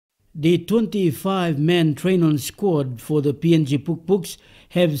The 25-man train-on squad for the PNG Pukpuks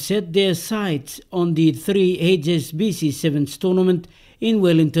have set their sights on the 3 HSBC Sevens tournament in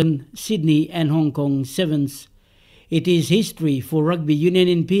Wellington, Sydney and Hong Kong Sevens. It is history for rugby union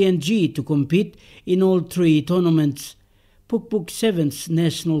in PNG to compete in all 3 tournaments. Pukpuk Sevens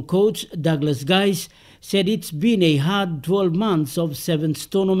national coach Douglas Guise said it's been a hard 12 months of Sevens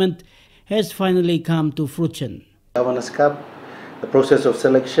tournament has finally come to fruition. Governors Cup, the process of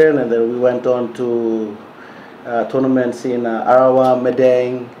selection, and then we went on to tournaments in Arawa,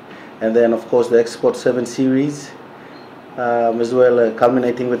 Medang, and then of course the Export 7 series, as well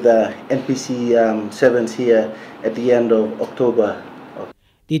culminating with the NBC Sevens here at the end of October.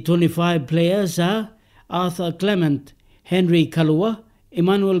 The 25 players are Arthur Clement, Henry Kalua,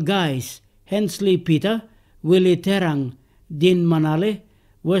 Emmanuel Guise, Hensley Peter, Willie Terang, Dean Manale,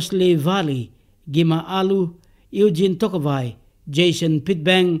 Wesley Valley, Gima Alu, Eugene Tokavai, Jason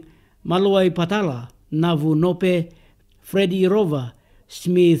Pitbang, Maluai Patala, Navu Nope, Freddie Rova,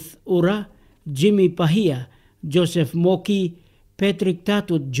 Smith Ura, Jimmy Pahia, Joseph Moki, Patrick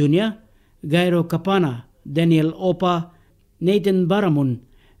Tatut Jr., Gairo Kapana, Daniel Opa, Nathan Baramun,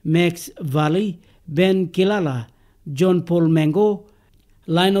 Max Valley, Ben Kilala, John Paul Mango,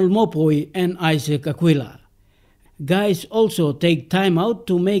 Lionel Mopoi and Isaac Aquila. Guys also take time out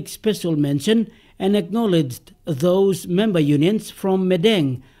to make special mention and acknowledged those member unions from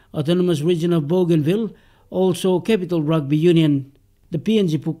Medang, Autonomous Region of Bougainville, also Capital Rugby Union. The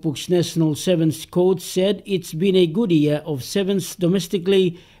PNG Pukpuk's National Sevens coach said it's been a good year of Sevens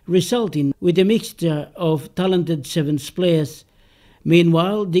domestically, resulting with a mixture of talented Sevens players.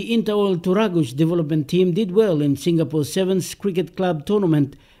 Meanwhile, the Inter-Oil Turagus development team did well in Singapore Sevens Cricket Club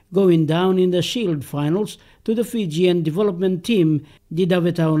tournament, going down in the Shield finals to the Fijian development team, the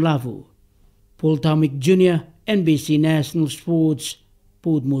Davetau Lavu. Paul Taumick Jr., NBC National Sports,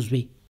 Port Moresby.